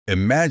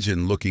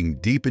Imagine looking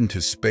deep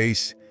into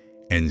space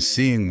and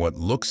seeing what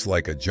looks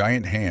like a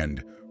giant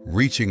hand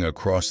reaching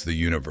across the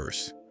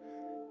universe.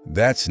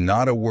 That's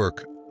not a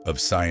work of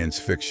science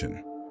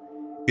fiction.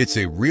 It's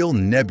a real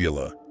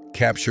nebula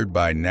captured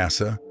by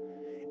NASA,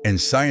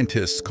 and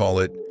scientists call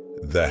it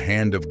the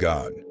Hand of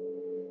God.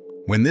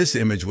 When this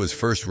image was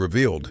first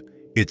revealed,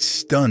 it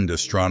stunned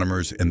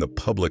astronomers and the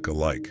public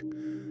alike.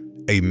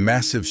 A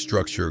massive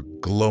structure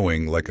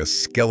glowing like a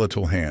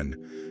skeletal hand,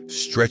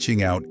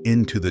 stretching out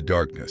into the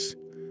darkness.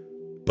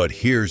 But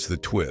here's the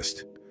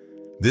twist.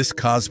 This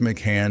cosmic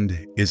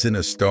hand isn't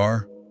a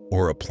star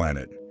or a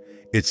planet.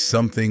 It's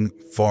something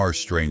far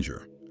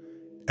stranger.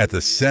 At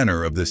the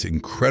center of this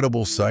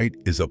incredible sight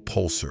is a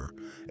pulsar,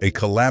 a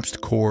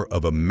collapsed core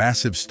of a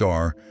massive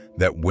star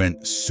that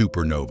went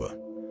supernova.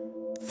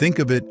 Think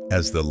of it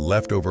as the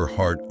leftover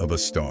heart of a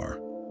star,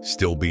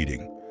 still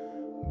beating,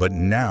 but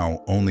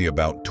now only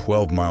about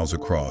 12 miles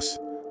across,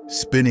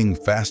 spinning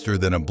faster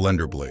than a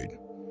blender blade.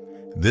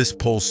 This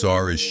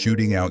pulsar is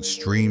shooting out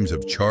streams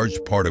of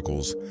charged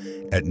particles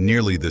at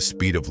nearly the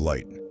speed of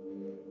light.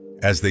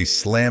 As they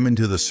slam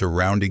into the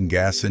surrounding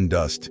gas and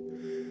dust,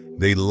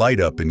 they light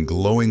up in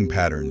glowing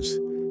patterns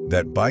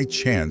that by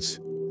chance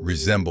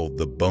resemble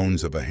the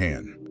bones of a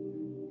hand.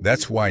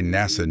 That's why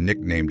NASA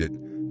nicknamed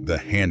it the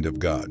Hand of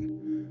God.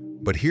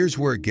 But here's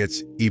where it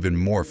gets even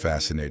more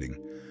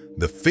fascinating.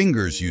 The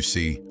fingers you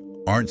see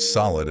aren't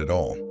solid at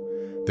all.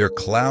 They're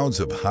clouds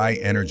of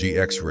high-energy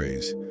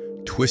X-rays,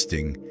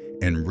 twisting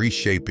and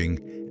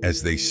reshaping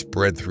as they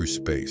spread through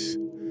space.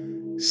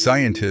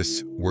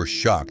 Scientists were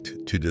shocked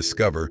to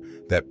discover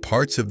that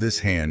parts of this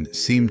hand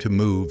seem to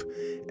move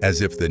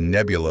as if the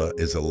nebula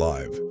is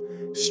alive,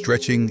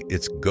 stretching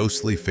its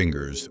ghostly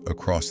fingers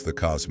across the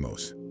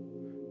cosmos.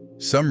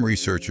 Some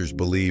researchers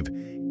believe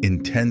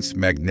intense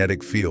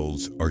magnetic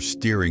fields are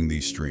steering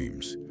these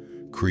streams,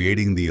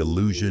 creating the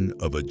illusion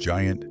of a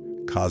giant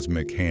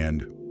cosmic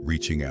hand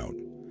reaching out.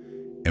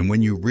 And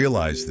when you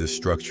realize this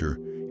structure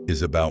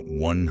is about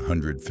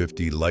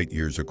 150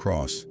 light-years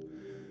across,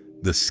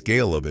 the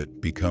scale of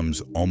it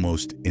becomes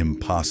almost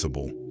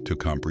impossible to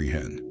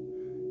comprehend.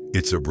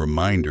 It's a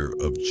reminder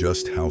of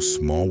just how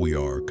small we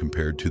are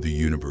compared to the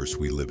universe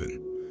we live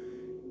in.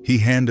 The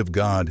Hand of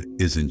God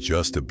isn't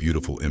just a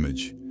beautiful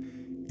image.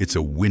 It's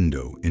a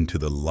window into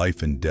the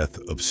life and death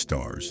of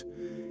stars,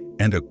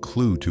 and a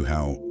clue to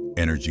how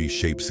energy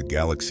shapes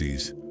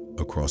galaxies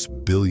across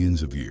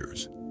billions of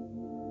years.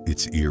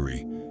 It's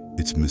eerie,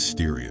 it's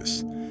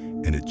mysterious,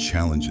 and it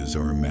challenges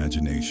our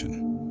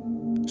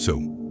imagination. So,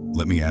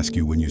 let me ask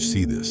you, when you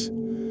see this,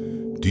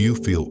 do you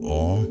feel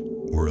awe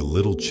or a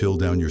little chill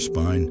down your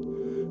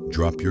spine?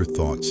 Drop your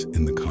thoughts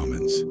in the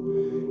comments.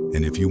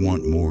 And if you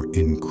want more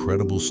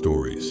incredible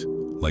stories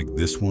like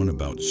this one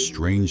about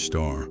strange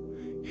star,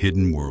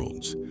 hidden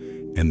worlds,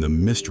 and the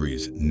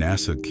mysteries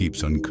NASA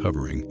keeps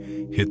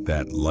uncovering, hit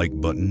that like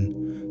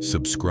button,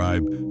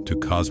 subscribe to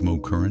Cosmo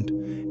Current,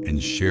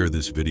 and share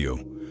this video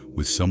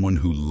with someone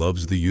who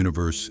loves the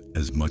universe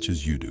as much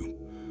as you do.